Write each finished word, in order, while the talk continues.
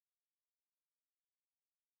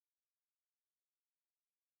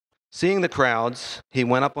Seeing the crowds, he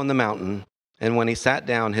went up on the mountain, and when he sat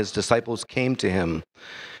down, his disciples came to him,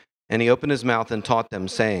 and he opened his mouth and taught them,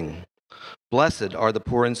 saying, "Blessed are the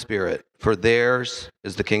poor in spirit, for theirs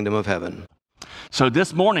is the kingdom of heaven." So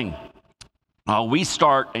this morning, we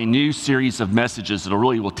start a new series of messages that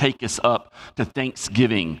really will take us up to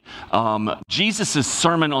Thanksgiving. Jesus'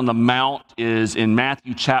 Sermon on the Mount is in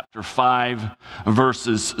Matthew chapter 5,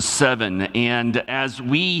 verses 7. And as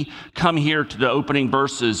we come here to the opening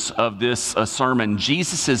verses of this sermon,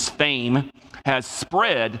 Jesus' fame has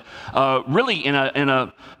spread really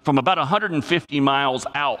from about 150 miles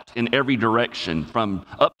out in every direction, from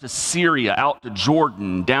up to Syria, out to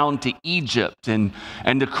Jordan, down to Egypt, and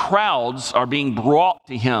the crowds are being brought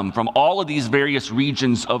to him from all of these various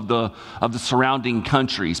regions of the surrounding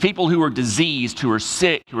countries. People who are diseased, who are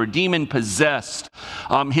sick, who are demon-possessed.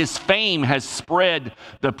 His fame has spread.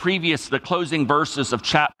 The closing verses of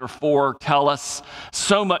chapter 4 tell us,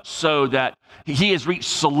 so much so that he has reached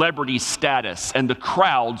celebrity status, and the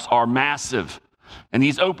crowds are massive. In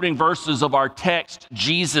these opening verses of our text,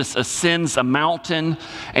 Jesus ascends a mountain,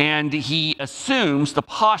 and he assumes the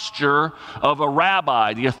posture of a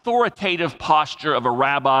rabbi, the authoritative posture of a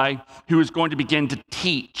rabbi who is going to begin to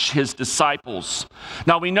teach his disciples.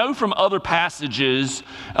 Now, we know from other passages,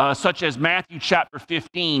 such as Matthew chapter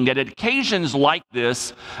 15, that at occasions like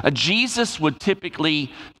this, Jesus would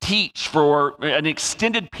typically teach for an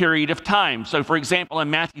extended period of time. So, for example, in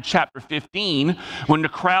Matthew chapter 15, when the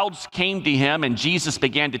crowds came to him and Jesus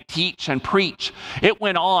began to teach and preach, it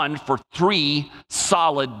went on for 3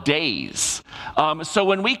 solid days. So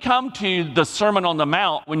when we come to the Sermon on the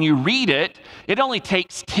Mount, when you read it, it only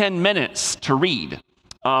takes 10 minutes to read.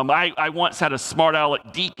 I once had a smart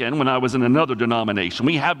aleck deacon when I was in another denomination.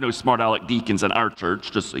 We have no smart aleck deacons in our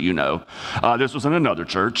church, just so you know. This was in another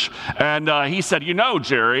church. And he said,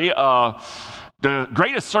 Jerry, the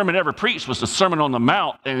greatest sermon ever preached was the Sermon on the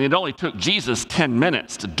Mount, and it only took Jesus 10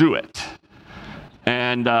 minutes to do it.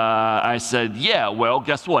 And I said, yeah, well,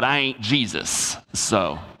 guess what? I ain't Jesus.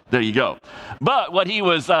 So there you go. But what he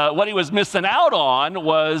was missing out on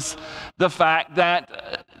was the fact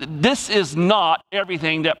that this is not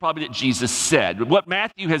everything that Jesus said. What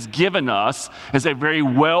Matthew has given us is a very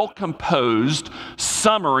well-composed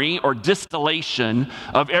summary or distillation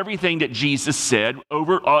of everything that Jesus said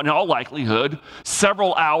over, in all likelihood,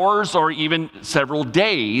 several hours or even several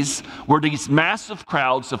days, where these massive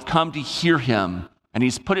crowds have come to hear him. And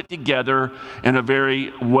he's put it together in a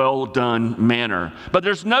very well-done manner. But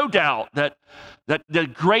there's no doubt that the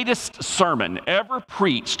greatest sermon ever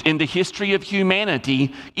preached in the history of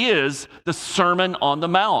humanity is the Sermon on the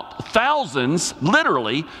Mount. Thousands,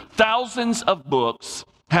 literally thousands of books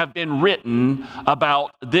have been written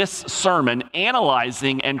about this sermon,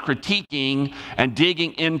 analyzing and critiquing and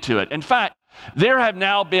digging into it. In fact, there have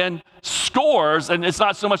now been scores, and it's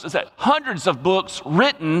not so much as that, hundreds of books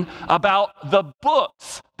written about the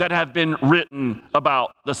books that have been written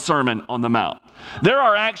about the Sermon on the Mount. There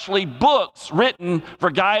are actually books written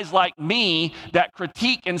for guys like me that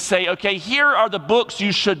critique and say, okay, here are the books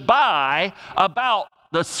you should buy about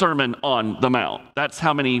the Sermon on the Mount. That's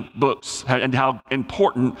how many books and how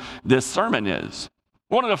important this sermon is.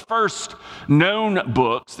 One of the first known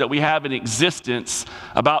books that we have in existence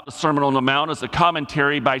about the Sermon on the Mount is a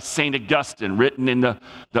commentary by St. Augustine, written in the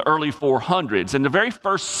early 400s. And the very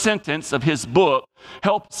first sentence of his book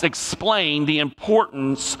helps explain the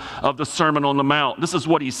importance of the Sermon on the Mount. This is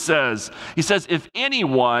what he says. He says, "If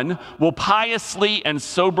anyone will piously and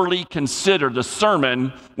soberly consider the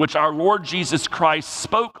sermon which our Lord Jesus Christ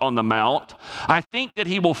spoke on the Mount, I think that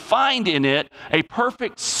he will find in it a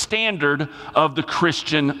perfect standard of the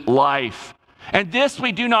Christian life. And this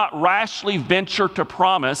we do not rashly venture to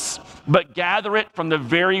promise, but gather it from the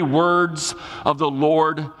very words of the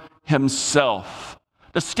Lord himself."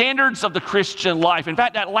 The standards of the Christian life. In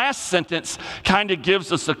fact, that last sentence kind of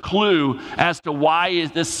gives us a clue as to why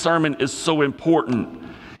this sermon is so important.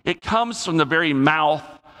 It comes from the very mouth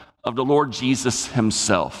of the Lord Jesus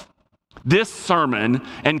himself. This sermon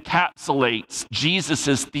encapsulates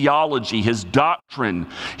Jesus' theology, his doctrine.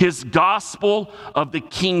 His gospel of the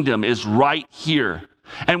kingdom is right here.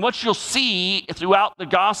 And what you'll see throughout the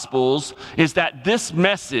Gospels is that this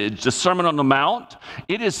message, the Sermon on the Mount,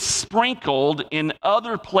 it is sprinkled in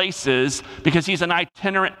other places because he's an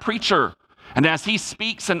itinerant preacher. And as he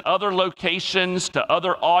speaks in other locations to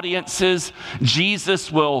other audiences,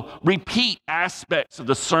 Jesus will repeat aspects of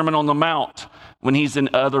the Sermon on the Mount when he's in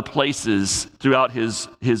other places throughout his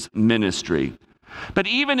ministry. But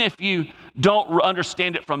even if you don't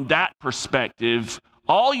understand it from that perspective,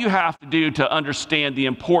 all you have to do to understand the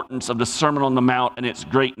importance of the Sermon on the Mount and its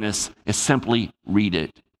greatness is simply read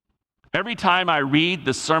it. Every time I read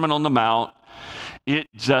the Sermon on the Mount, it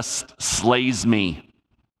just slays me.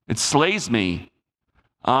 It slays me.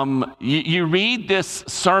 You read this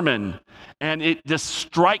sermon, and it just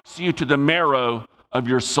strikes you to the marrow of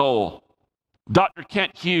your soul. Dr.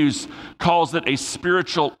 Kent Hughes calls it a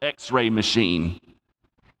spiritual X-ray machine.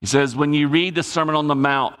 He says, when you read the Sermon on the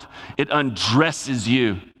Mount, it undresses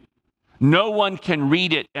you. No one can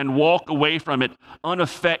read it and walk away from it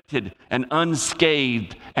unaffected and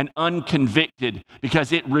unscathed and unconvicted,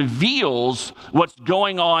 because it reveals what's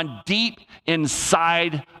going on deep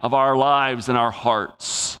inside of our lives and our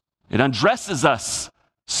hearts. It undresses us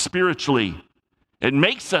spiritually. It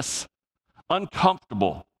makes us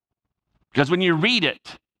uncomfortable, because when you read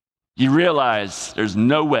it, you realize there's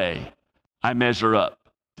no way I measure up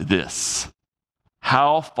to this.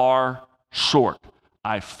 How far short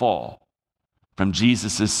I fall from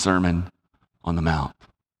Jesus' Sermon on the Mount.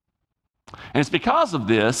 And it's because of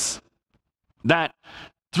this that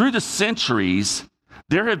through the centuries,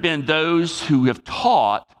 there have been those who have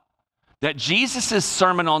taught that Jesus'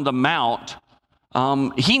 Sermon on the Mount,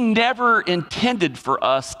 he never intended for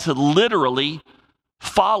us to literally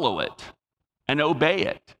follow it and obey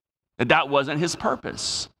it. That wasn't his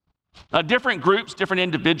purpose. Different groups, different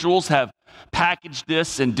individuals have packaged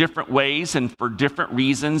this in different ways and for different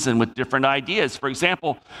reasons and with different ideas. For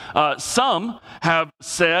example, some have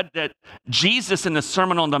said that Jesus in the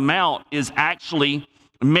Sermon on the Mount is actually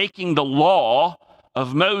making the law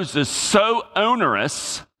of Moses so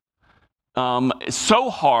onerous, so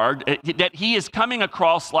hard, that he is coming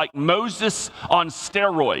across like Moses on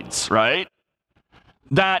steroids, right?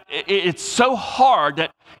 That it's so hard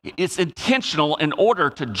that it's intentional in order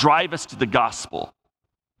to drive us to the gospel,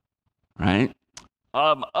 right?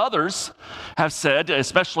 Others have said,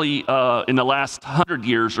 especially in the last 100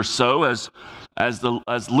 years or so,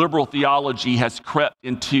 as liberal theology has crept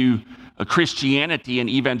into Christianity and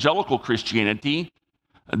evangelical Christianity,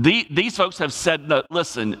 these folks have said, that,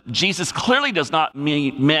 listen, Jesus clearly does not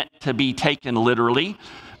meant to be taken literally.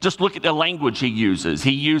 Just look at the language he uses.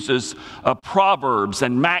 He uses proverbs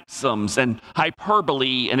and maxims and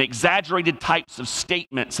hyperbole and exaggerated types of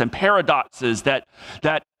statements and paradoxes that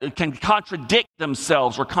can contradict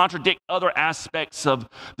themselves or contradict other aspects of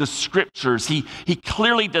the scriptures. He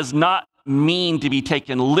clearly does not mean to be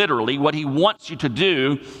taken literally. What he wants you to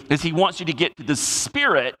do is he wants you to get to the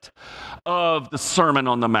spirit of the Sermon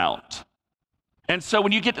on the Mount. And so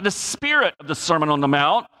when you get to the spirit of the Sermon on the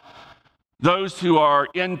Mount, those who are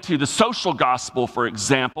into the social gospel, for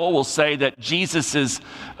example, will say that Jesus is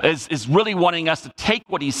really wanting us to take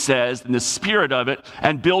what he says in the spirit of it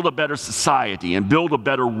and build a better society and build a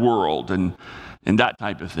better world and that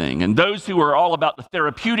type of thing. And those who are all about the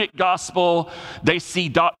therapeutic gospel, they see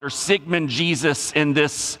Dr. Sigmund Jesus in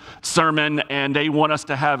this sermon, and they want us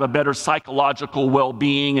to have a better psychological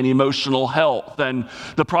well-being and emotional health. And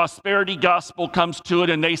the prosperity gospel comes to it,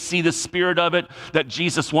 and they see the spirit of it, that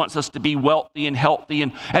Jesus wants us to be wealthy and healthy.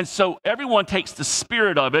 And so everyone takes the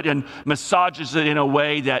spirit of it and massages it in a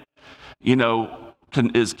way that,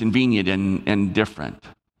 is convenient and different.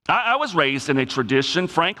 I was raised in a tradition,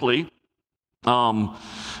 frankly,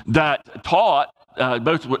 that taught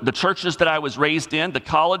both the churches that I was raised in, the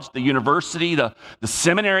college, the university, the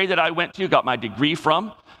seminary that I went to, got my degree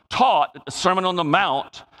from, taught that the Sermon on the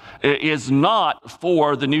Mount is not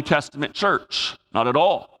for the New Testament church, not at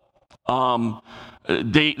all.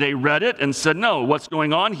 They read it and said, no, what's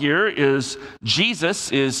going on here is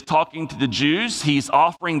Jesus is talking to the Jews. He's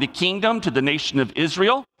offering the kingdom to the nation of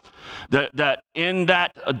Israel. That in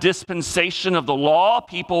that dispensation of the law,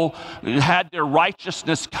 people had their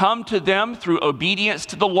righteousness come to them through obedience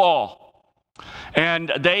to the law.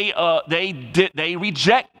 And they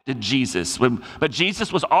rejected Jesus. But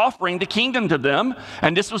Jesus was offering the kingdom to them,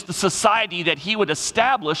 and this was the society that he would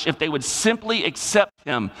establish if they would simply accept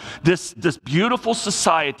him. This beautiful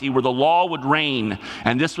society where the law would reign,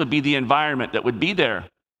 and this would be the environment that would be there.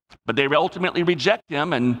 But they ultimately reject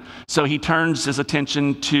him, and so he turns his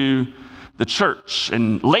attention to the church.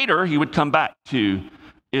 And later, he would come back to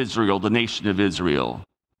Israel, the nation of Israel.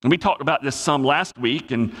 And we talked about this some last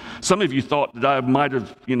week, and some of you thought that I might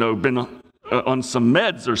have, been on some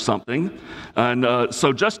meds or something. And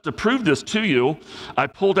so just to prove this to you, I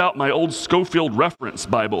pulled out my old Schofield Reference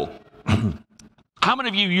Bible. How many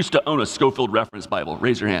of you used to own a Schofield Reference Bible?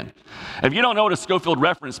 Raise your hand. If you don't know what a Schofield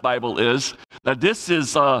Reference Bible is, this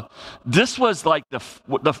was like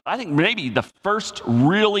I think maybe the first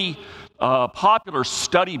really popular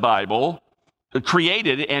study Bible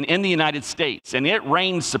created and in the United States, and it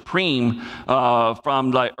reigned supreme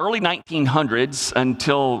from the early 1900s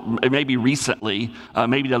until maybe recently,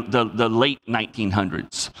 maybe the late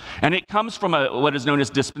 1900s. And it comes from what is known as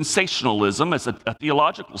dispensationalism. It's a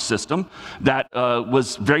theological system that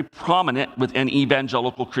was very prominent within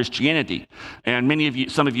evangelical Christianity. And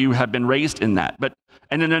some of you have been raised in that.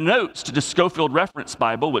 And in the notes to the Scofield Reference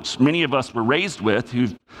Bible, which many of us were raised with,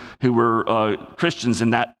 who were Christians in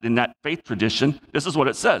that faith tradition, this is what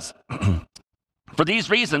it says. For these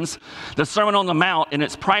reasons, the Sermon on the Mount in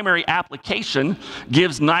its primary application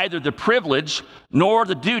gives neither the privilege nor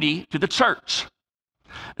the duty to the church.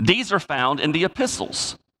 These are found in the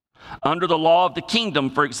epistles. Under the law of the kingdom,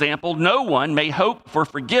 for example, no one may hope for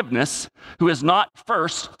forgiveness who is not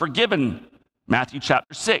first forgiven. Matthew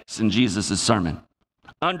chapter 6 in Jesus' sermon.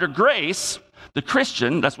 Under grace, the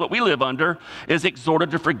Christian, that's what we live under, is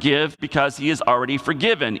exhorted to forgive because he is already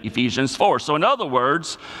forgiven, Ephesians 4. So in other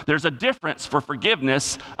words, there's a difference for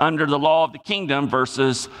forgiveness under the law of the kingdom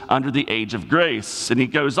versus under the age of grace. And he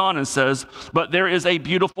goes on and says, but there is a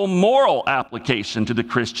beautiful moral application to the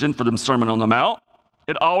Christian for the Sermon on the Mount.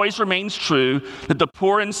 It always remains true that the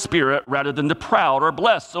poor in spirit rather than the proud are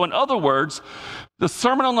blessed. So in other words, the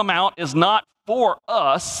Sermon on the Mount is not for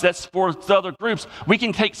us, that's for the other groups. We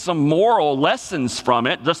can take some moral lessons from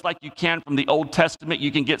it, just like you can from the Old Testament.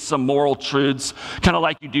 You can get some moral truths, kind of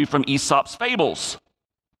like you do from Aesop's fables.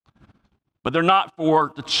 But they're not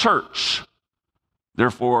for the church.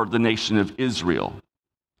 They're for the nation of Israel.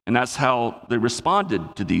 And that's how they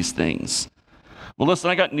responded to these things. Well,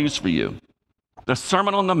 listen, I got news for you. The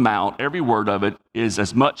Sermon on the Mount, every word of it, is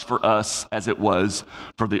as much for us as it was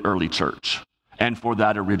for the early church and for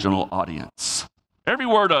that original audience. Every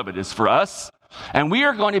word of it is for us, and we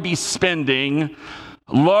are going to be spending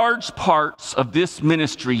large parts of this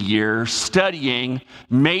ministry year studying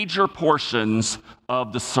major portions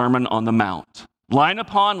of the Sermon on the Mount, line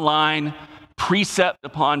upon line, precept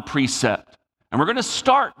upon precept. And we're going to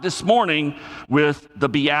start this morning with the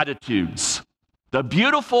Beatitudes, the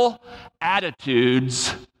beautiful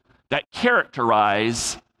attitudes that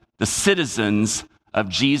characterize the citizens of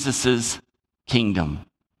Jesus' kingdom.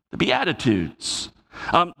 The Beatitudes.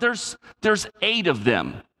 There's 8 of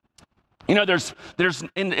them. You know,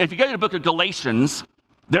 if you go to the book of Galatians,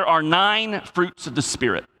 there are 9 fruits of the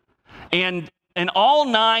Spirit. And all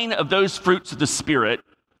 9 of those fruits of the Spirit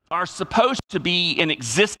are supposed to be in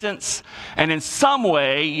existence and in some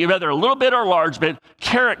way, whether a little bit or a large bit,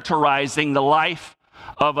 characterizing the life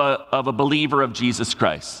of a believer of Jesus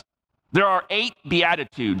Christ. There are 8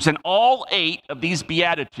 Beatitudes, and all 8 of these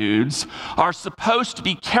Beatitudes are supposed to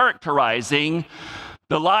be characterizing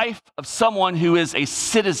the life of someone who is a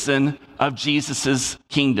citizen of Jesus'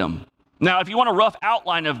 kingdom. Now, if you want a rough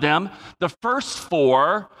outline of them, the first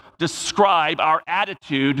 4 describe our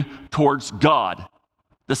attitude towards God.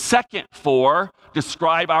 The second 4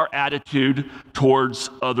 describe our attitude towards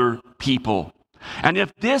other people. And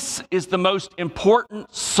if this is the most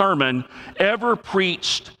important sermon ever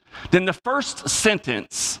preached, then the first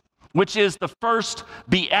sentence, which is the first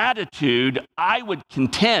beatitude, I would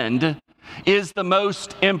contend, is the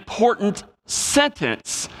most important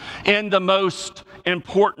sentence in the most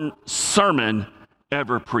important sermon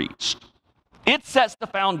ever preached. It sets the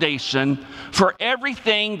foundation for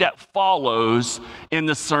everything that follows in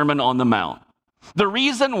the Sermon on the Mount. The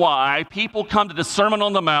reason why people come to the Sermon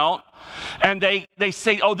on the Mount and they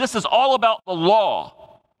say, oh, this is all about the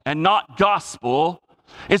law and not gospel,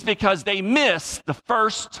 is because they miss the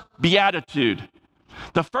first beatitude.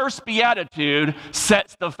 The first beatitude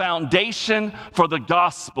sets the foundation for the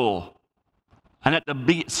gospel. And that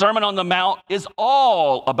the Sermon on the Mount is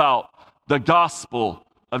all about the gospel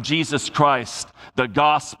of Jesus Christ, the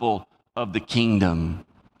gospel of the kingdom.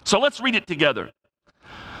 So let's read it together.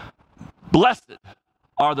 Blessed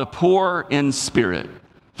are the poor in spirit,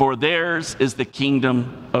 for theirs is the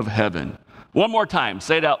kingdom of heaven. One more time,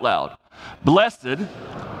 say it out loud. Blessed.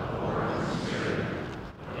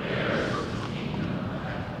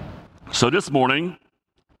 So this morning,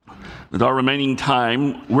 with our remaining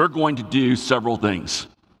time, we're going to do several things.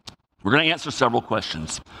 We're going to answer several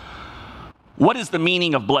questions. What is the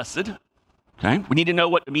meaning of blessed? Okay, we need to know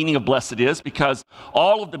what the meaning of blessed is because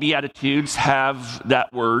all of the Beatitudes have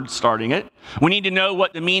that word starting it. We need to know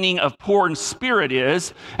what the meaning of poor in spirit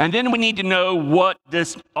is, and then we need to know what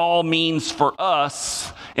this all means for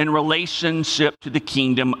us in relationship to the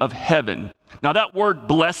kingdom of heaven. Now that word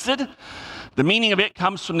blessed, the meaning of it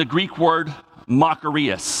comes from the Greek word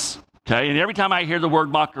makarios. Okay, and every time I hear the word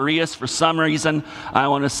makarios, for some reason, I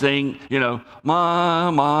want to sing,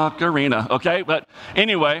 Macarena. Okay, but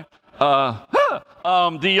anyway,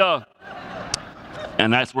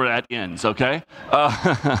 And that's where that ends, okay?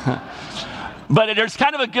 But there's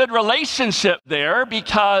kind of a good relationship there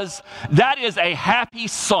because that is a happy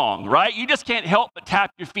song, right? You just can't help but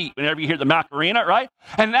tap your feet whenever you hear the Macarena, right?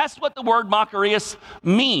 And that's what the word Macarius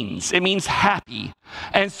means. It means happy.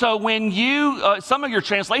 And so when you, some of your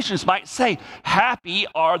translations might say, happy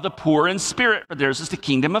are the poor in spirit, for theirs is the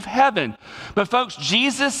kingdom of heaven. But folks,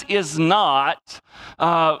 Jesus is not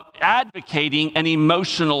advocating an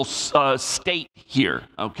emotional state here,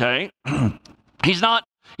 okay? He's not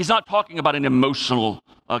talking about an emotional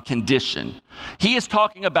condition. He is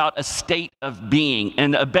talking about a state of being.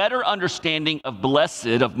 And a better understanding of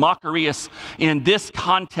blessed, of Macarius in this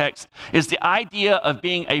context, is the idea of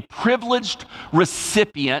being a privileged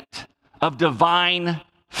recipient of divine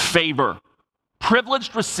favor.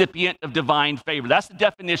 Privileged recipient of divine favor. That's the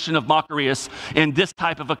definition of Macarius in this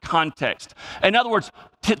type of a context. In other words,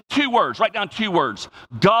 two words, write down two words.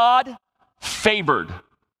 God favored.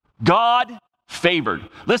 God favored.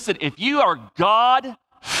 Listen, if you are God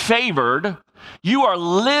favored, you are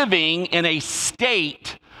living in a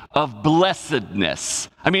state of blessedness.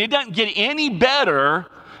 I mean, it doesn't get any better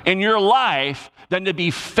in your life than to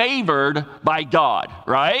be favored by God,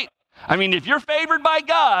 right? I mean, if you're favored by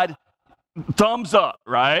God, thumbs up,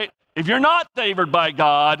 right? If you're not favored by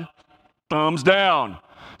God, thumbs down.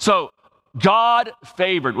 So, God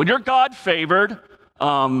favored. When you're God favored,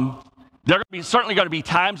 there are certainly going to be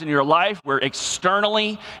times in your life where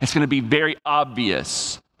externally it's going to be very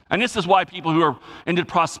obvious. And this is why people who are into the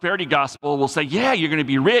prosperity gospel will say, yeah, you're going to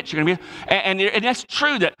be rich. You're going to be, and that's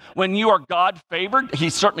true that when you are God favored, he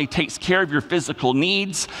certainly takes care of your physical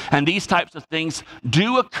needs, and these types of things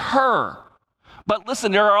do occur. But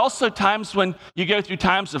listen, there are also times when you go through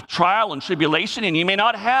times of trial and tribulation, and you may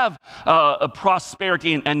not have a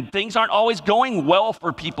prosperity, and things aren't always going well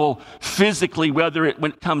for people physically, whether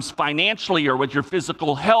when it comes financially or with your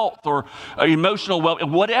physical health or emotional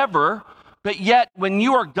well-being, whatever. But yet, when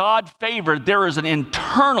you are God-favored, there is an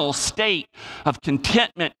internal state of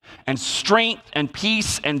contentment and strength and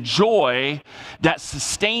peace and joy that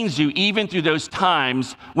sustains you even through those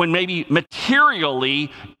times when maybe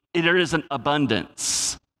materially there is an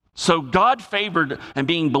abundance. So God favored and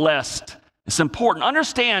being blessed is important.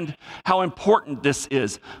 Understand how important this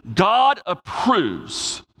is. God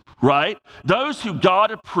approves, right? Those who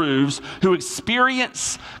God approves, who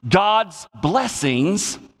experience God's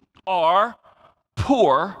blessings, are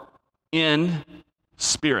poor in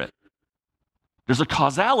spirit. There's a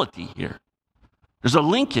causality here. There's a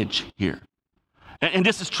linkage here. And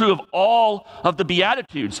this is true of all of the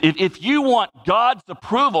Beatitudes. If you want God's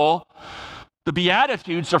approval, the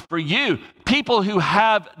Beatitudes are for you. People who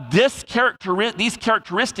have these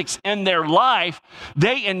characteristics in their life,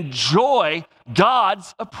 they enjoy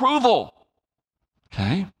God's approval.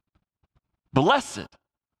 Okay? Blessed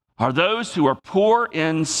are those who are poor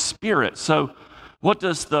in spirit. So what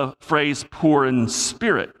does the phrase poor in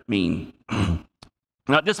spirit mean?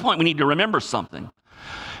 Now, at this point, we need to remember something.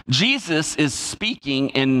 Jesus is speaking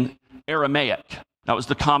in Aramaic. That was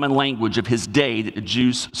the common language of his day that the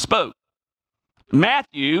Jews spoke.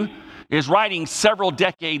 Matthew is writing several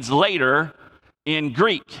decades later in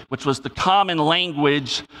Greek, which was the common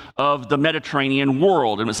language of the Mediterranean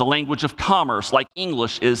world. It was a language of commerce like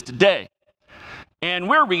English is today. And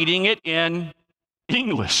we're reading it in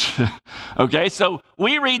English. Okay, so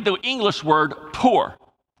we read the English word poor.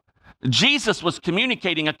 Jesus was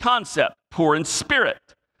communicating a concept, poor in spirit.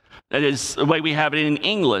 That is the way we have it in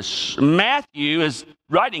English. Matthew is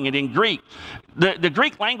writing it in Greek. The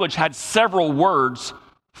Greek language had several words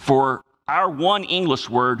for our one English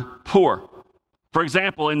word, poor. For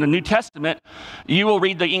example, in the New Testament, you will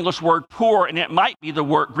read the English word poor, and it might be the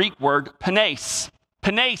Greek word penes.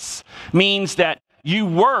 Penes means that you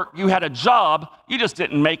had a job, you just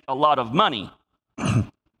didn't make a lot of money.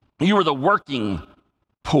 You were the working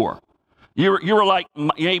poor. You were like,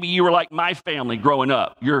 maybe you were like my family growing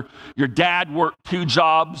up. Your dad worked 2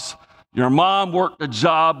 jobs. Your mom worked a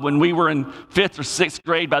job when we were in 5th or 6th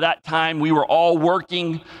grade. By that time, we were all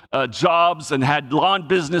working jobs and had lawn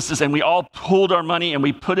businesses, and we all pooled our money and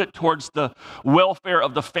we put it towards the welfare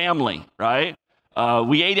of the family, right?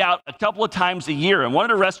 We ate out a couple of times a year. And one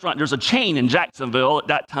of the restaurants, there's a chain in Jacksonville at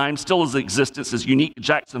that time, still is in existence, is unique to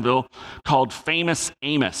Jacksonville, called Famous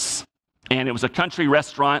Amos. And it was a country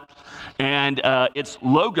restaurant, and its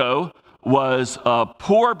logo was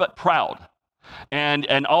poor but proud.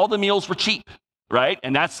 And all the meals were cheap. right?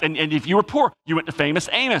 And if you were poor, you went to famous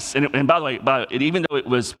Amos. And by the way, even though it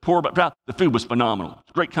was poor but proud, the food was phenomenal.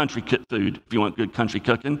 It's great country food if you want good country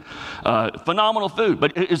cooking. Phenomenal food,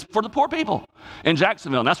 but it's for the poor people in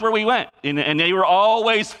Jacksonville. And that's where we went. And they were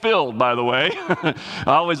always filled, by the way.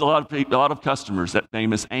 Always a lot of customers at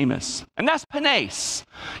famous Amos. And that's Penase.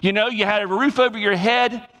 You know, you had a roof over your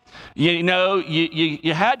head. You know,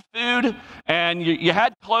 you had food and you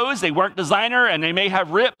had clothes. They weren't designer and they may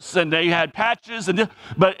have rips and they had patches,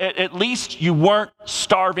 but at least you weren't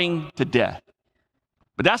starving to death.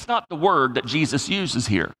 But that's not the word that Jesus uses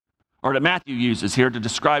here, or that Matthew uses here to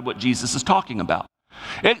describe what Jesus is talking about.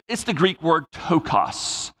 It's the Greek word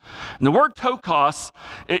tokos. And the word tokos,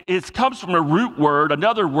 it comes from a root word,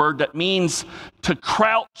 another word that means to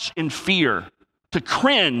crouch in fear, to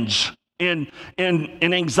cringe in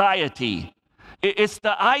anxiety. It's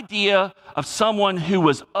the idea of someone who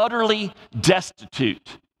was utterly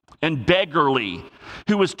destitute and beggarly,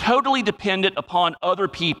 who was totally dependent upon other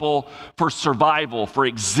people for survival, for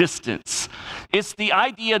existence. It's the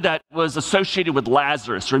idea that was associated with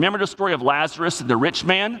Lazarus. Remember the story of Lazarus and the rich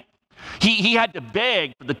man? He had to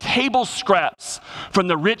beg for the table scraps from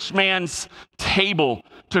the rich man's table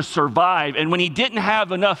to survive. And when he didn't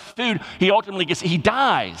have enough food, he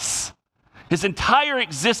dies. His entire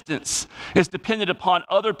existence is dependent upon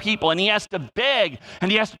other people, and he has to beg,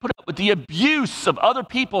 and he has to put up with the abuse of other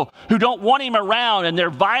people who don't want him around, and their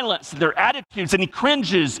violence, and their attitudes, and he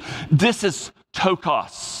cringes. This is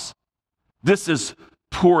tokos. This is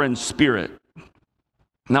poor in spirit.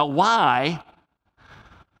 Now, why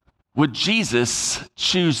would Jesus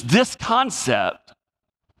choose this concept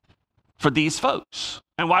for these folks?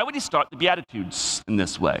 And why would he start the Beatitudes in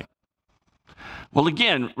this way? Well,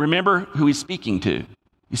 again, remember who he's speaking to.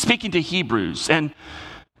 He's speaking to Hebrews. And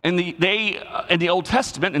in the Old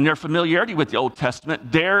Testament, and their familiarity with the Old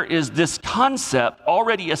Testament, there is this concept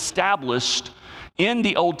already established in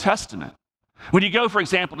the Old Testament. When you go, for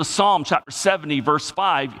example, to Psalm chapter 70, verse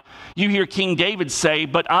 5, you hear King David say,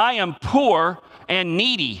 "But I am poor and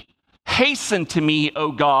needy. Hasten to me,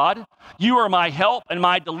 O God. You are my help and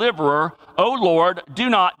my deliverer. O Lord, do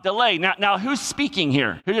not delay." Now, who's speaking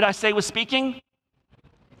here? Who did I say was speaking?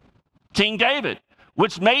 King David,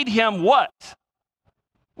 which made him what?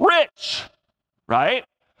 Rich, right?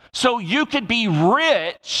 So you could be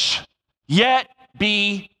rich, yet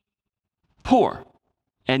be poor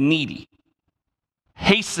and needy.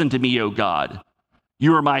 Hasten to me, O God.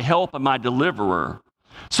 You are my help and my deliverer.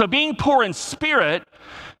 So being poor in spirit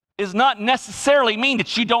does not necessarily mean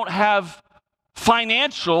that you don't have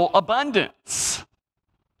financial abundance.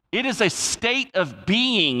 It is a state of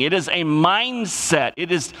being. It is a mindset.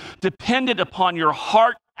 It is dependent upon your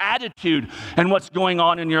heart attitude and what's going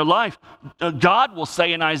on in your life. God will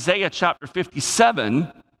say in Isaiah chapter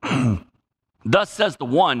 57, "Thus says the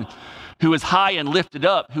one who is high and lifted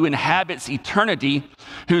up, who inhabits eternity,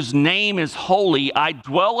 whose name is holy. I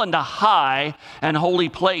dwell in the high and holy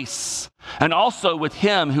place, and also with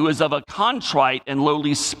him who is of a contrite and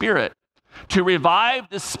lowly spirit, to revive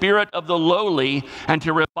the spirit of the lowly and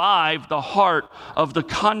to revive the heart of the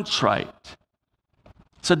contrite."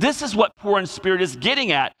 So this is what poor in spirit is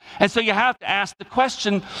getting at. And so you have to ask the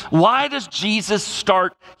question, why does Jesus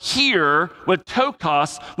start here with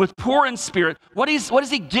tokos, with poor in spirit? What is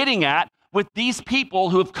he getting at with these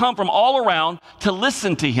people who have come from all around to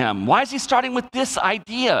listen to him? Why is he starting with this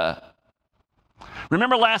idea?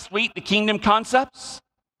 Remember last week, the kingdom concepts?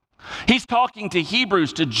 He's talking to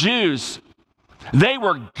Hebrews, to Jews. They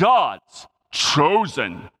were God's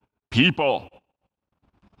chosen people.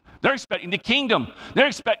 They're expecting the kingdom. They're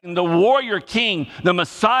expecting the warrior king, the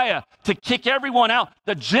Messiah, to kick everyone out.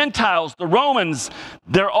 The Gentiles, the Romans,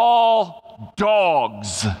 they're all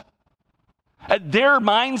dogs. Their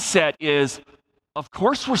mindset is, of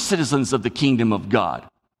course we're citizens of the kingdom of God.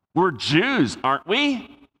 We're Jews, aren't we?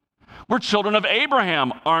 We're children of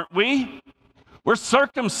Abraham, aren't we? We're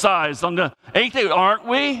circumcised on the 8th day, aren't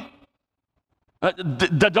we?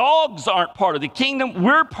 The dogs aren't part of the kingdom.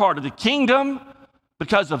 We're part of the kingdom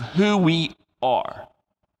because of who we are.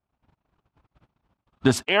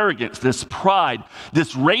 This arrogance, this pride,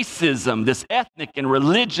 this racism, this ethnic and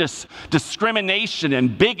religious discrimination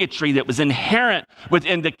and bigotry that was inherent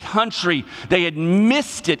within the country, they had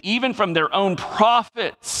missed it even from their own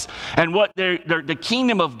prophets. And what the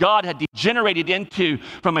kingdom of God had degenerated into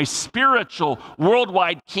from a spiritual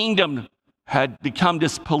worldwide kingdom had become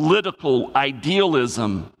this political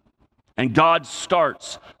idealism. And God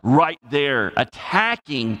starts right there,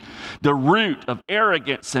 attacking the root of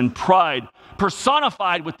arrogance and pride,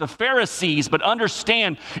 personified with the Pharisees, but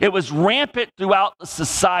understand it was rampant throughout the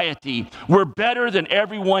society. We're better than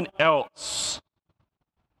everyone else.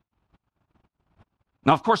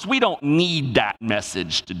 Now, of course, we don't need that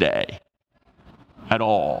message today at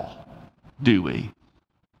all, do we?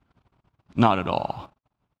 Not at all.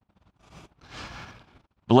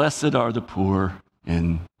 Blessed are the poor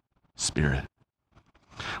in spirit.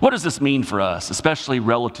 What does this mean for us, especially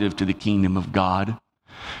relative to the kingdom of God?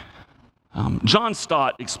 John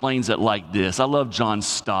Stott explains it like this. I love John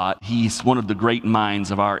Stott. He's one of the great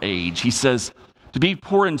minds of our age. He says, to be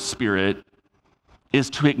poor in spirit is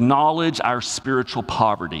to acknowledge our spiritual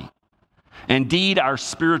poverty, indeed our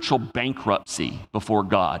spiritual bankruptcy before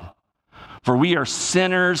God. For we are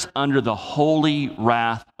sinners under the holy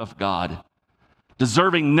wrath of God,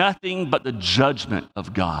 deserving nothing but the judgment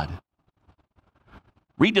of God.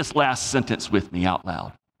 Read this last sentence with me out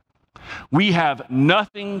loud. We have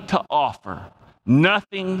nothing to offer,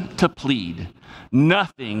 nothing to plead,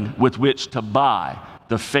 nothing with which to buy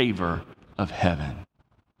the favor of heaven.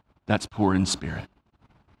 That's poor in spirit.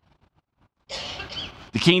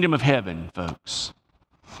 The kingdom of heaven, folks,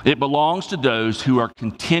 it belongs to those who are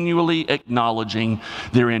continually acknowledging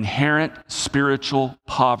their inherent spiritual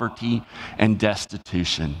poverty and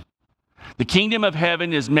destitution. The kingdom of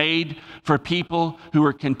heaven is made for people who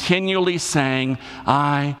are continually saying,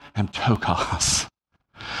 I am Tokos.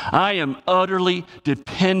 I am utterly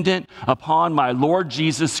dependent upon my Lord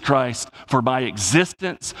Jesus Christ for my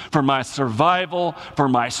existence, for my survival, for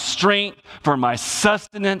my strength, for my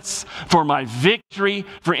sustenance, for my victory,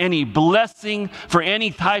 for any blessing, for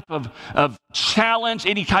any type of challenge,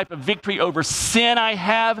 any type of victory over sin I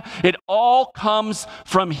have. It all comes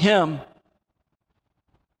from Him.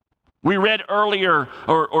 We read earlier,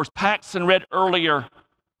 or Paxton read earlier,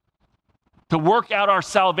 to work out our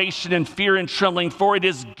salvation in fear and trembling, for it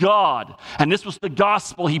is God. And this was the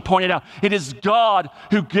gospel he pointed out. It is God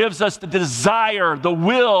who gives us the desire, the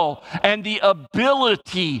will, and the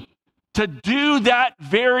ability to do that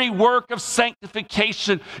very work of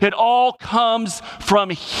sanctification. It all comes from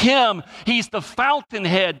Him. He's the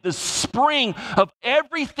fountainhead, the spring of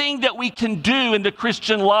everything that we can do in the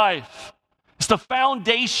Christian life. It's the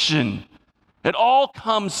foundation. It all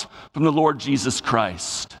comes from the Lord Jesus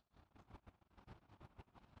Christ.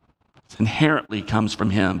 It inherently comes from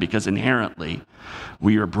Him because inherently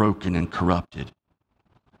we are broken and corrupted.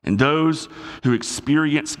 And those who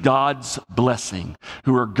experience God's blessing,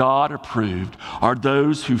 who are God approved, are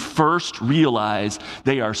those who first realize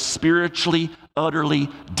they are spiritually, utterly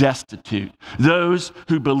destitute. Those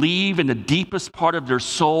who believe in the deepest part of their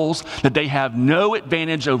souls that they have no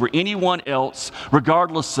advantage over anyone else,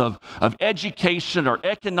 regardless of education or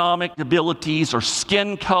economic abilities or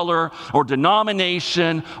skin color or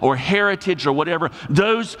denomination or heritage or whatever.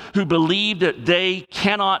 Those who believe that they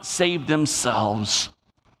cannot save themselves,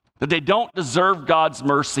 that they don't deserve God's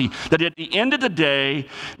mercy, that at the end of the day,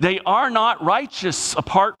 they are not righteous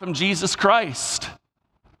apart from Jesus Christ.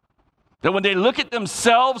 That when they look at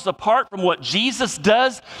themselves apart from what Jesus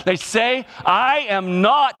does, they say, I am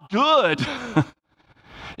not good.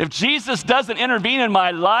 If Jesus doesn't intervene in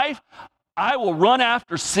my life, I will run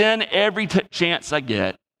after sin every chance I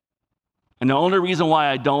get. And the only reason why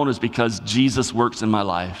I don't is because Jesus works in my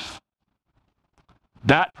life.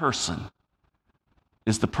 That person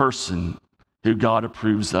is the person who God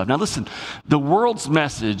approves of. Now listen, the world's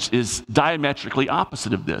message is diametrically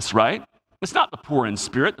opposite of this, right? It's not the poor in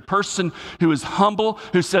spirit, the person who is humble,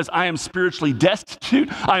 who says, I am spiritually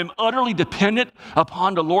destitute, I am utterly dependent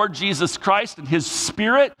upon the Lord Jesus Christ and His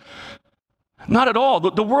Spirit. Not at all.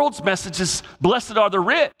 The world's message is, blessed are the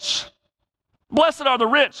rich. Blessed are the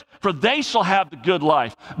rich, for they shall have the good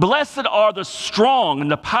life. Blessed are the strong and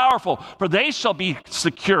the powerful, for they shall be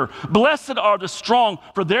secure. Blessed are the strong,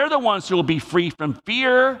 for they're the ones who will be free from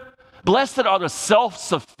fear. Blessed are the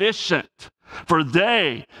self-sufficient, for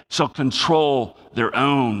they shall control their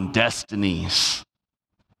own destinies.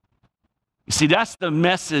 You see, that's the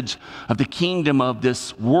message of the kingdom of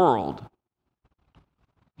this world.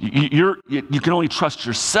 You can only trust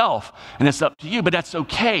yourself, and it's up to you, but that's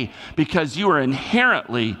okay because you are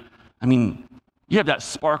inherently, you have that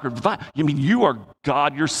spark of divine. You are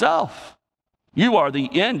God yourself. You are the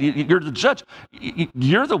end. You're the judge.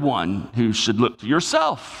 You're the one who should look to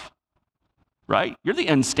yourself, right? You're the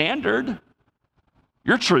end standard.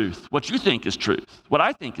 Your truth, what you think is truth, what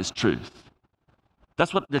I think is truth.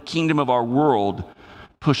 That's what the kingdom of our world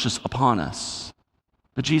pushes upon us.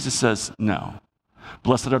 But Jesus says, no.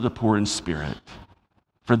 Blessed are the poor in spirit,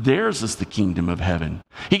 for theirs is the kingdom of heaven.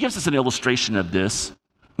 He gives us an illustration of this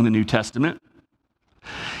in the New Testament.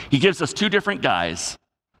 He gives us two different guys.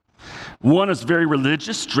 One is very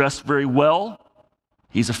religious, dressed very well.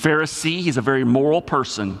 He's a Pharisee. He's a very moral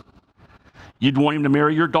person. You'd want him to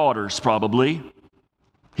marry your daughters, probably.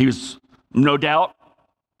 He was, no doubt,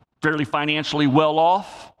 fairly financially well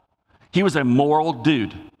off. He was a moral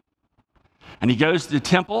dude. And he goes to the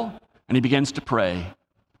temple and he begins to pray.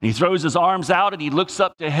 And he throws his arms out and he looks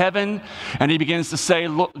up to heaven and he begins to say,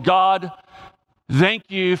 "Look, God,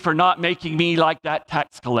 thank you for not making me like that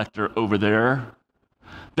tax collector over there.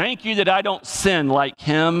 Thank you that I don't sin like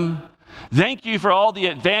him. Thank you for all the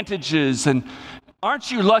advantages. And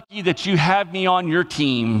aren't you lucky that you have me on your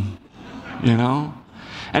team?" You know?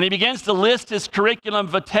 And he begins to list his curriculum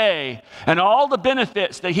vitae and all the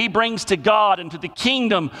benefits that he brings to God and to the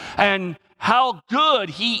kingdom and how good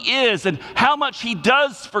he is and how much he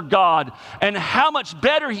does for God and how much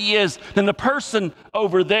better he is than the person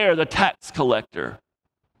over there, the tax collector.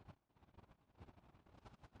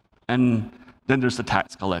 And then there's the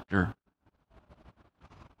tax collector.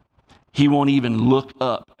 He won't even look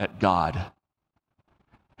up at God.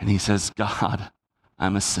 And he says, "God,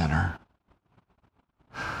 I'm a sinner.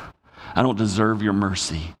 I don't deserve your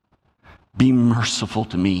mercy. Be merciful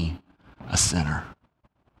to me, a sinner."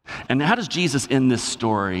 And how does Jesus end this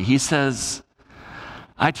story? He says,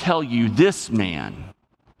 "I tell you, this man,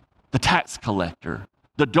 the tax collector,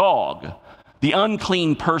 the dog, the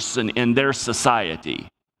unclean person in their society,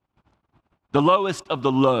 the lowest of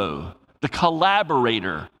the low, the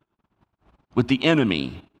collaborator with the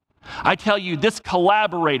enemy, I tell you, this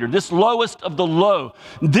collaborator, this lowest of the low,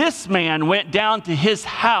 this man went down to his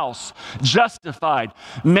house justified,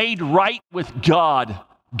 made right with God,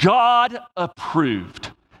 God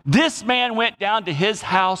approved. This man went down to his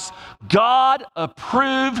house, God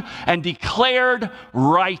approved and declared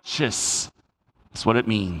righteous." That's what it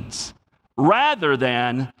means. "Rather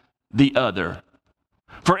than the other.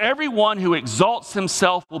 For everyone who exalts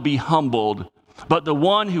himself will be humbled, but the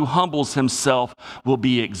one who humbles himself will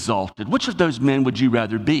be exalted." Which of those men would you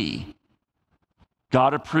rather be?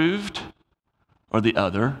 God approved or the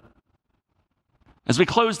other? As we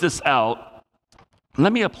close this out,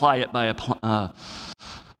 let me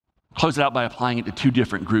close it out by applying it to two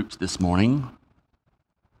different groups this morning.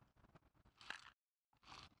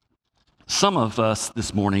 Some of us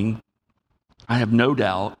this morning, I have no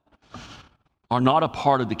doubt, are not a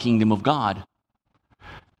part of the kingdom of God.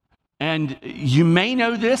 And you may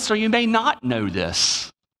know this or you may not know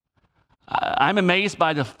this. I'm amazed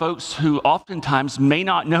by the folks who oftentimes may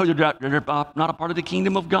not know they're not a part of the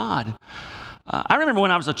kingdom of God. I remember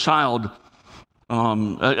when I was a child,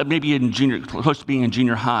 maybe close to being in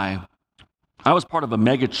junior high, I was part of a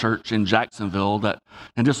mega church in Jacksonville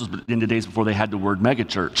and this was in the days before they had the word mega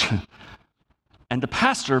church. And the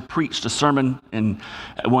pastor preached a sermon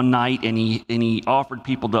one night, and he offered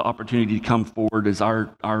people the opportunity to come forward, as our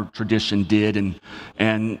tradition did,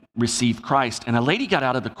 and receive Christ. And a lady got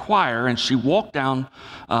out of the choir, and she walked down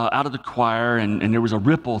out of the choir, and there was a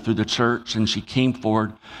ripple through the church, and she came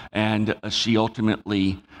forward, and she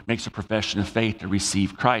ultimately makes a profession of faith to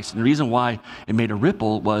receive Christ. And the reason why it made a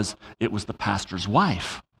ripple was it was the pastor's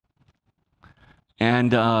wife.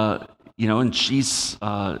 And and she's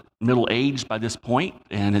middle-aged by this point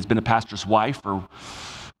and has been a pastor's wife for,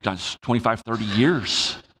 25, 30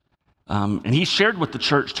 years. And he shared with the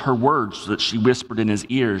church her words that she whispered in his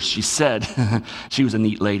ears. She said, she was a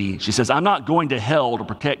neat lady. She says, "I'm not going to hell to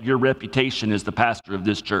protect your reputation as the pastor of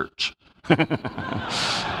this church."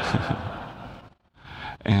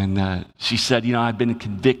 And she said, "I've been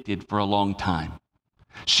convicted for a long time."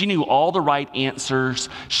 She knew all the right answers.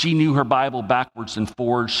 She knew her Bible backwards and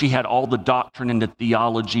forwards. She had all the doctrine and the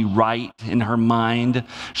theology right in her mind.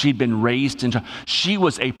 She'd been raised into, she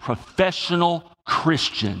was a professional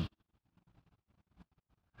Christian.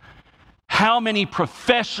 How many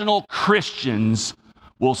professional Christians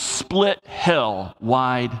will split hell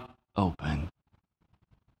wide open?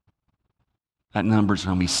 That number's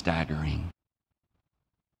going to be staggering.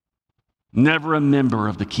 Never a member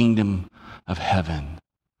of the kingdom of heaven.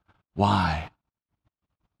 Why?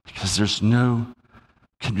 Because there's no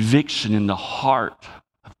conviction in the heart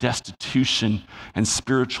of destitution and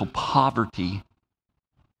spiritual poverty.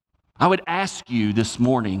 I would ask you this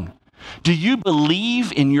morning, do you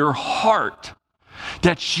believe in your heart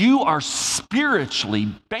that you are spiritually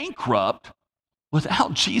bankrupt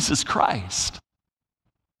without Jesus Christ?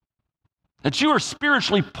 That you are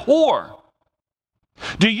spiritually poor?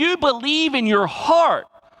 Do you believe in your heart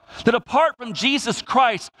that apart from Jesus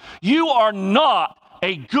Christ, you are not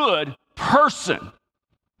a good person?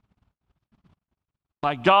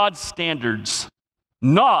 By God's standards,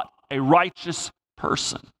 not a righteous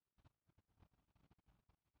person.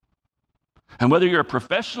 And whether you're a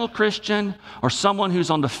professional Christian or someone who's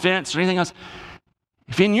on the fence or anything else,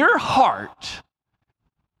 if in your heart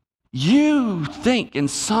you think in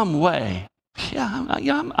some way,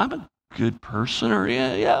 I'm good person, or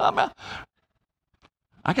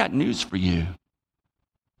I got news for you.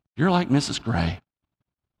 You're like Mrs. Gray.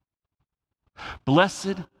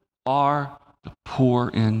 Blessed are the poor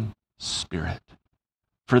in spirit,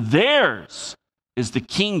 for theirs is the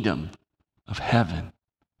kingdom of heaven.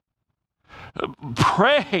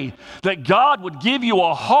 Pray that God would give you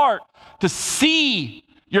a heart to see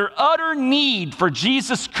your utter need for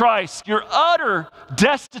Jesus Christ, your utter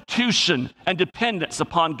destitution and dependence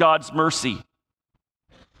upon God's mercy,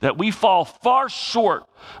 that we fall far short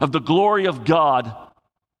of the glory of God,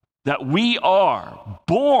 that we are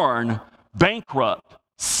born bankrupt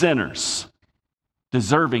sinners,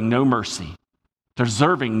 deserving no mercy,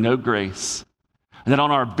 deserving no grace, and that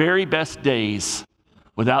on our very best days,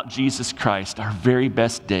 without Jesus Christ, our very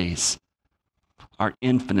best days are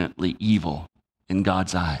infinitely evil in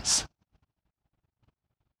God's eyes.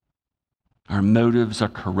 Our motives are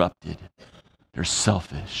corrupted. They're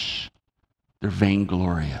selfish. They're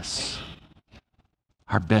vainglorious.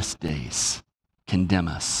 Our best days condemn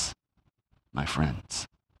us, my friends.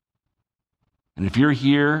 And if you're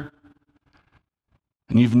here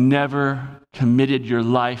and you've never committed your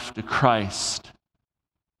life to Christ,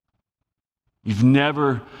 you've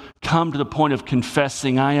never come to the point of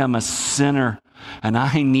confessing, I am a sinner and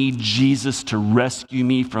I need Jesus to rescue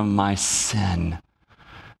me from my sin,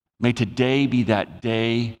 may today be that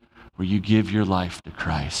day where you give your life to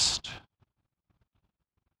Christ.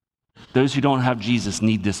 Those who don't have Jesus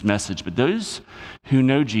need this message, but those who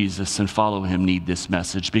know Jesus and follow him need this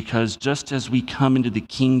message, because just as we come into the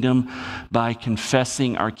kingdom by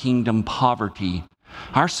confessing our kingdom poverty,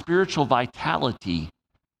 our spiritual vitality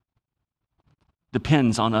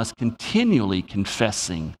depends on us continually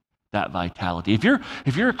confessing that vitality. If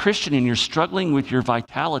you're a Christian and you're struggling with your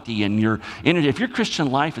vitality and if your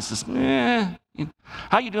Christian life is just,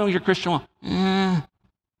 how you doing with your Christian life?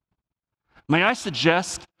 May I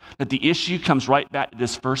suggest that the issue comes right back to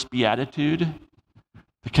this first beatitude,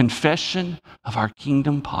 the confession of our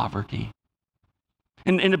kingdom poverty.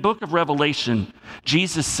 In the book of Revelation,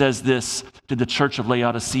 Jesus says this to the church of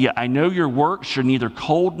Laodicea, I know your works, you're neither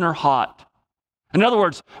cold nor hot. In other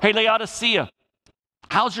words, hey, Laodicea,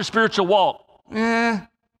 how's your spiritual walk?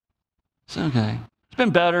 It's okay. It's been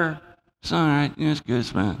better. It's all right. It's good. It's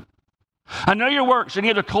fine. I know your works are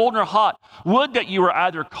neither cold nor hot. Would that you were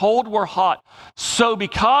either cold or hot. So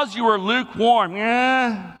because you are lukewarm,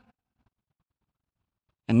 and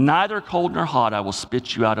neither cold nor hot, I will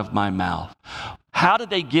spit you out of my mouth. How did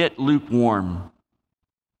they get lukewarm?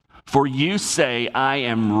 For you say, I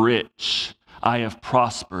am rich, I have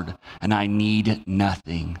prospered, and I need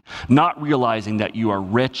nothing, not realizing that you are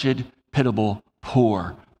wretched, pitiable,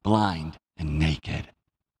 poor, blind, and naked.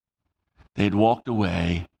 They had walked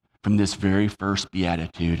away from this very first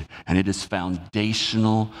beatitude, and it is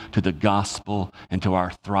foundational to the gospel and to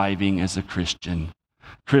our thriving as a Christian.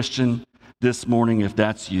 Christian, this morning, if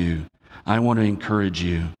that's you, I want to encourage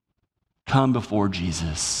you, come before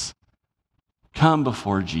Jesus. Come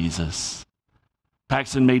before Jesus.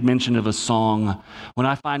 Paxton made mention of a song, when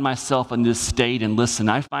I find myself in this state, and listen,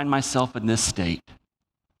 I find myself in this state,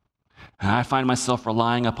 and I find myself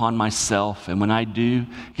relying upon myself, and when I do,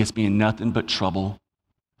 it gets me in nothing but trouble.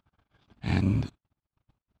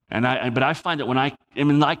 But I find that when I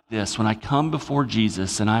am like this, when I come before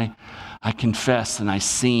Jesus and I confess and I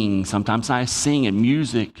sing, sometimes I sing, and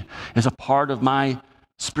music is a part of my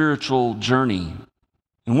spiritual journey.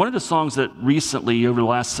 And one of the songs that recently, over the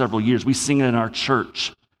last several years, we sing it in our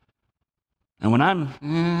church. And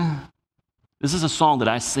when this is a song that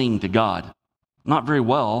I sing to God. Not very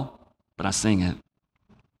well, but I sing it.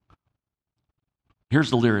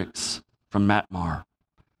 Here's the lyrics from Matt Maher.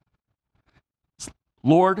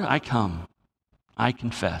 Lord, I come, I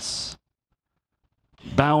confess.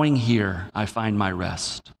 Bowing here, I find my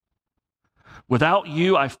rest. Without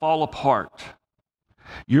you, I fall apart.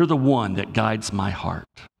 You're the one that guides my heart.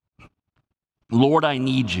 Lord, I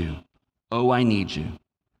need you. Oh, I need you.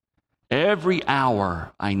 Every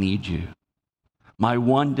hour I need you. My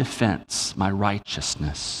one defense, my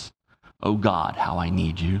righteousness. Oh God, how I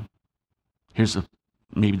need you. Here's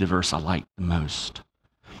maybe the verse I like the most.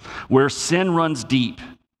 Where sin runs deep,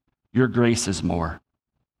 your grace is more.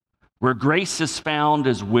 Where grace is found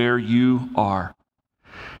is where you are.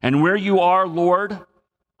 And where you are, Lord,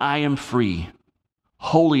 I am free.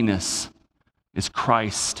 Holiness is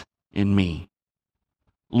Christ in me.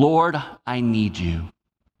 Lord, I need you.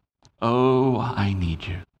 Oh, I need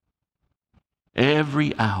you.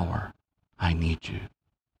 Every hour I need you.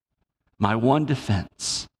 My one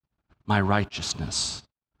defense, my righteousness.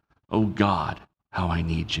 Oh God, how I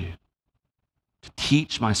need you. To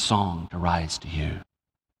teach my song to rise to you.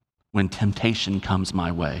 when temptation comes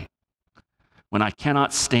my way. When I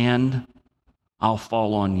cannot stand, I'll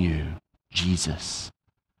fall on you. Jesus,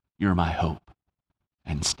 you're my hope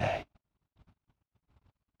and stay.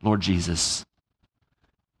 Lord Jesus,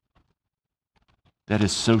 that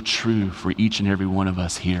is so true for each and every one of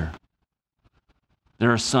us here.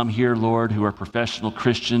 There are some here, Lord, who are professional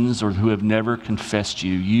Christians or who have never confessed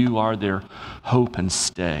you. You are their hope and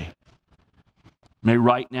stay. May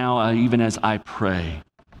right now, even as I pray,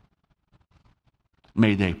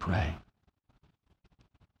 may they pray.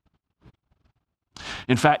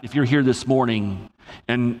 In fact, if you're here this morning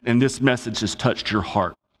and this message has touched your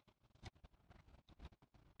heart,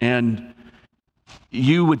 and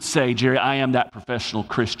you would say, Jerry, I am that professional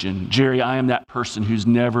Christian. Jerry, I am that person who's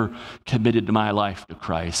never committed my life to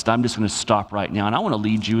Christ. I'm just going to stop right now, and I want to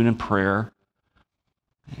lead you in prayer.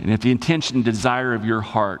 And if the intention and desire of your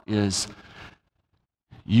heart is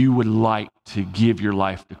you would like to give your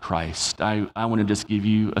life to Christ, I want to just give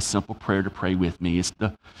you a simple prayer to pray with me. It's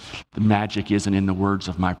the magic isn't in the words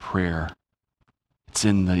of my prayer. It's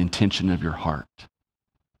in the intention of your heart.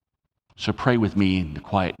 So pray with me in the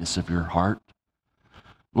quietness of your heart.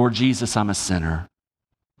 Lord Jesus, I'm a sinner.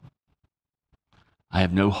 I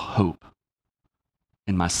have no hope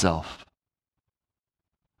in myself.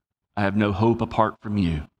 I have no hope apart from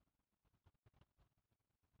you.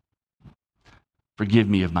 Forgive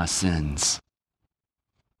me of my sins.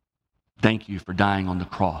 Thank you for dying on the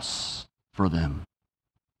cross for them.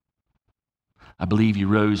 I believe you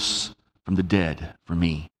rose from the dead for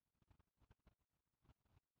me.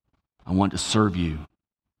 I want to serve you.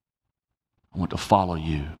 I want to follow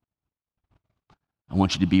you. I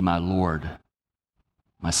want you to be my Lord,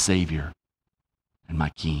 my Savior, and my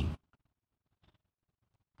King.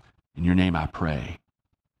 In your name I pray.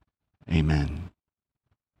 Amen.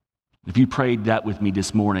 If you prayed that with me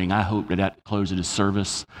this morning, I hope that at the close of the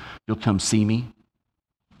service, you'll come see me,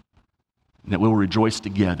 and that we'll rejoice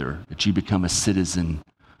together that you become a citizen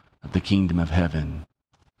of the kingdom of heaven.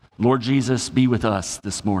 Lord Jesus, be with us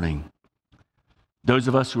this morning. Those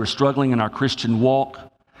of us who are struggling in our Christian walk,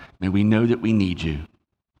 may we know that we need you.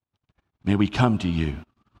 May we come to you.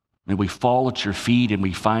 May we fall at your feet and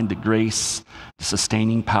we find the grace, the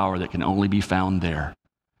sustaining power that can only be found there,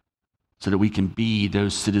 so that we can be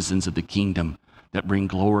those citizens of the kingdom that bring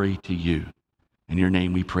glory to you. In your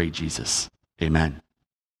name we pray, Jesus. Amen.